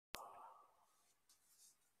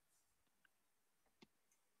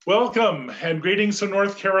Welcome and greetings from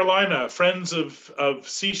North Carolina, friends of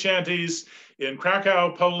sea shanties in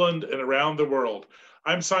Krakow, Poland, and around the world.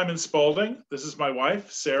 I'm Simon Spalding. This is my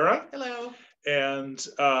wife, Sarah. Hello. And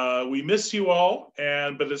we miss you all,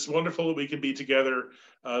 but it's wonderful that we can be together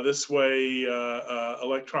this way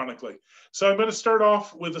electronically. So I'm going to start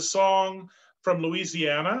off with a song from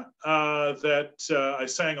Louisiana that I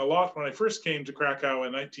sang a lot when I first came to Krakow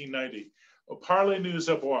in 1990. Parlez-nous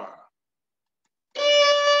à boire.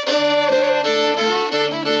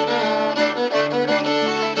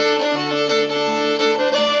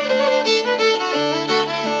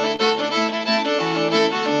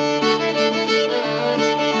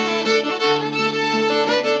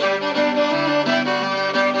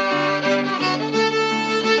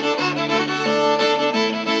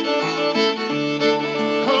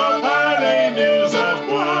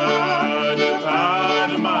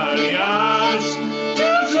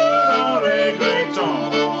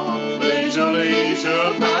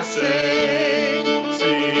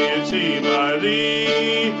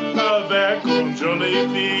 Avec une jolie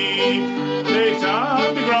fille, les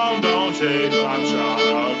temps de grand danger, un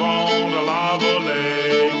charbon de la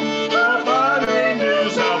volée.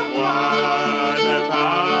 Parlez-nous à boire, ne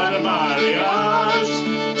pas de mariage,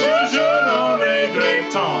 toujours en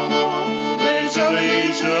regrettant les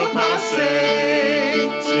jolis jours passés.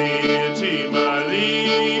 Si tu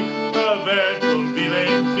maries avec une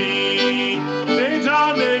vilaine fille, les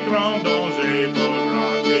temps de grand danger, faudra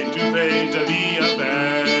que tu fais ta vie avec.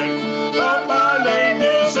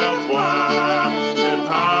 Parlez-nous à boire, ne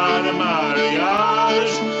pas de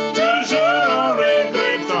mariage, toujours en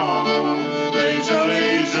regrettant les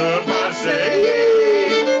jolis jours passés.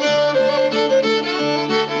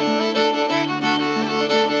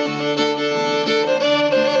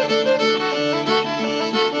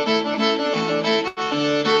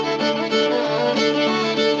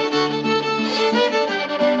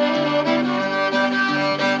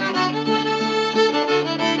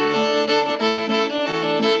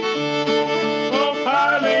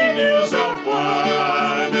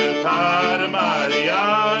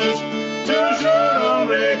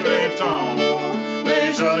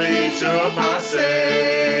 Les jolis jours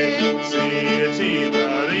passés, si tu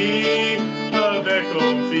maries avec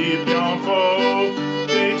une fille bien faux,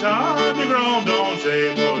 des temps de grand danger,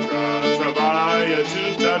 faudra travailler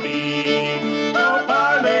toute ta vie.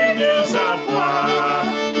 Parlez-nous à boire,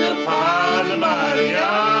 ne pas de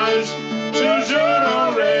mariage, toujours en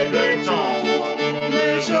regrettant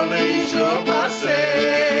les jolis jours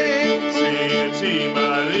passés. Si tu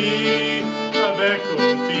maries avec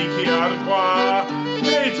une fille qui a de quoi,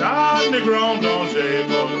 les temps de grand danger,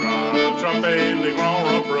 faudra tromper les grands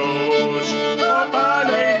reproches.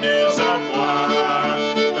 Parlez-nous à boire,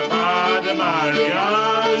 pas de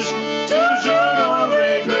mariage, toujours en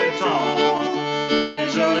regrettant les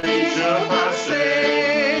jolis jours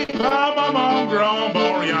passés. Pas mon grand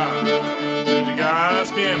bon rien, tu te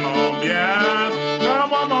gaspilles mon bien.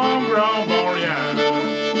 Pas mon grand bon rien,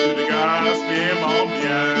 tu te gaspilles mon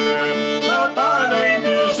bien.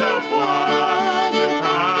 Parlez-nous à boire,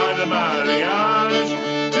 pas de mariage,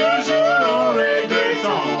 toujours en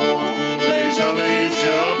regrettant les jolis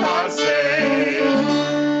jours passés.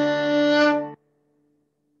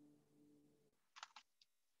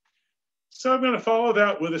 So I'm going to follow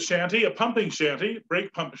that with a shanty, a pumping shanty,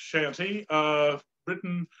 brake pump shanty,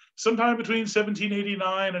 written sometime between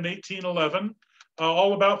 1789 and 1811,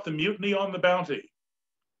 all about the mutiny on the Bounty.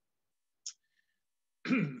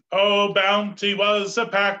 Oh, Bounty was a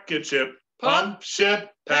packet ship, pump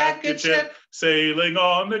ship, packet ship, sailing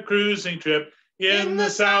on a cruising trip in the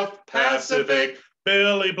South Pacific.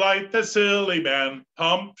 Billy Blight, the silly man,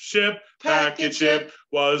 pump ship, packet ship,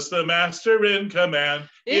 was the master in command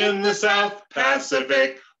in the South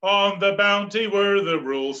Pacific. On the Bounty were the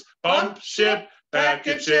rules, pump ship,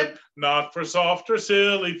 packet ship, not for soft or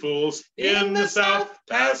silly fools in the South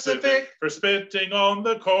Pacific. For spitting on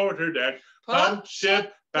the quarterdeck, pump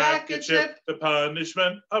ship, packet ship, the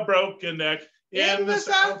punishment a broken neck in the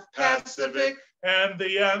South Pacific. And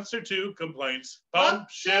the answer to complaints, pump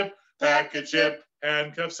ship, packet ship,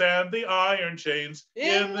 handcuffs and the iron chains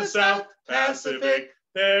in the South Pacific.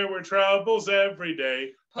 There were troubles every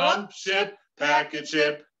day, pump ship, packet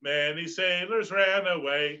ship, many sailors ran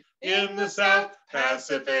away in the South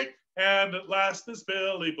Pacific. And at last this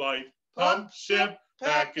Billy Blight, pump ship,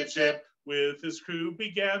 packet ship, with his crew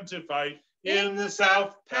began to fight in the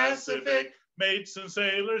South Pacific. Mates and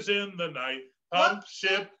sailors in the night, pump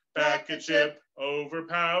ship, packet ship,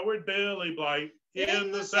 overpowered Billy Blight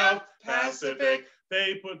in the South Pacific.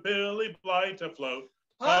 They put Billy Blight afloat,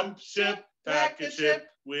 pump ship, packet ship,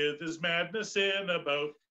 with his madness in a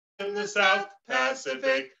boat in the South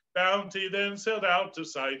Pacific. Bounty then sailed out of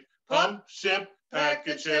sight. Pump ship,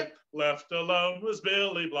 packet ship, left alone was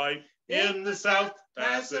Billy Blight. In the South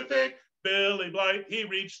Pacific, Billy Blight, he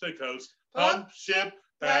reached the coast. Pump ship,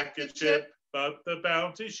 packet ship, but the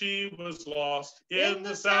Bounty, she was lost. In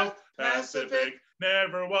the South Pacific,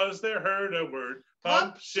 never was there heard a word.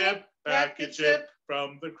 Pump ship, packet ship,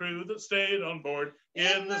 from the crew that stayed on board.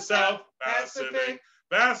 In the South Pacific,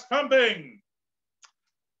 vast pumping.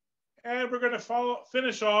 And we're going to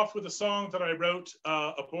finish off with a song that I wrote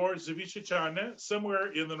aboard ŁCZENIA,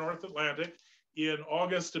 somewhere in the North Atlantic, in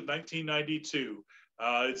August of 1992.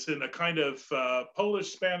 It's in a kind of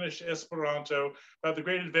Polish-Spanish Esperanto about the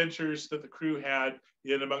great adventures that the crew had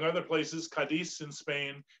in, among other places, Cadiz in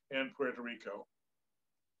Spain and Puerto Rico.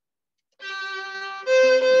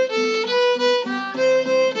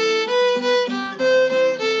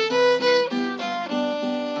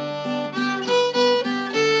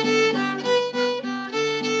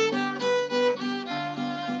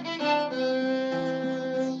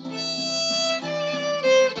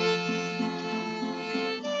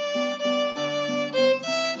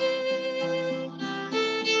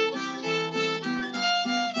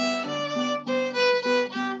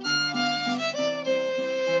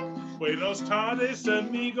 Buenos tardes,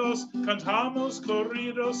 amigos, cantamos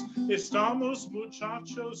corridos, estamos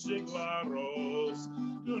muchachos y claros.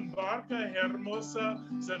 De un barca hermosa,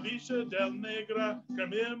 Sevilla del Negra,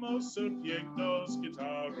 cambiemos serpientes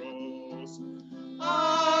guitarros.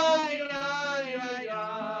 Ay, ay, ay,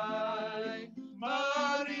 ay,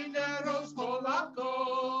 marineros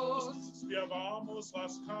polacos, spiewamos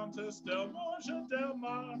las cantas del Morza del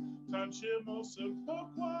Mar, tancemos el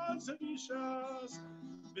poco Sevillas.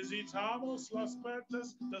 Visitamos las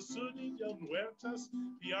puertas de Suni del Huertas,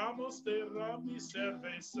 piamos de rum y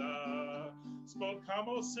cerveza.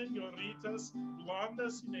 Spolcamos señoritas,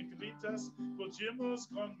 blondas y negritas, cogimos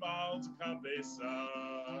con mal de cabeza.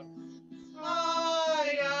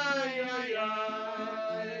 Ay, ay, ay,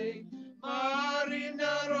 ay,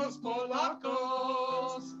 marineros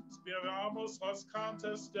polacos. Spiewamos las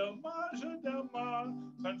cantas del Morza del Mar,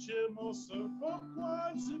 tancemos el poco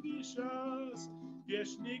Sevillas.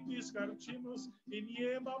 Wieśniki skarcimos i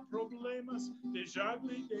nie ma problemas de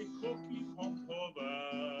żagli de koki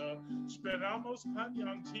pompowa. Esperamos pani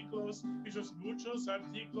antiklos, pisos muchos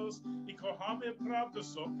artiklos i kochamy prawdę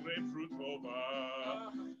sokre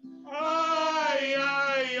frutowa. Aj,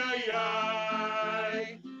 aj, aj,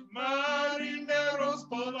 aj, marineros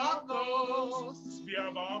polacos,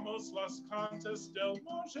 spiewamos las cantas del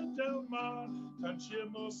Morza del Mar,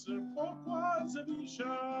 tancimos el poco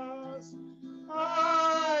Sevillas.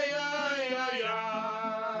 Ay, ay, ay,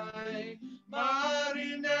 ay,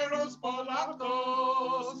 marineros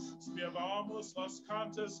polacos, spiewamos las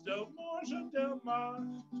cantas del Morza del Mar,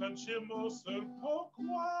 tancimos el poco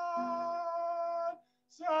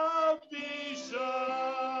Sevillas.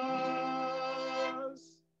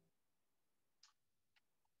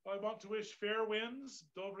 I want to wish fair winds,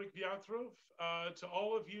 dobrych wiatrów, to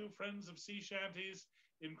all of you friends of sea shanties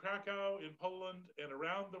in Krakow, in Poland, and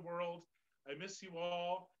around the world. I miss you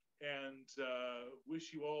all and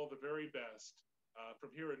wish you all the very best. From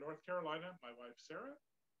here in North Carolina, my wife Sarah.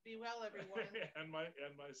 Be well, everyone. and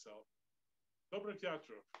myself. Dobrych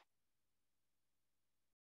wiatrów.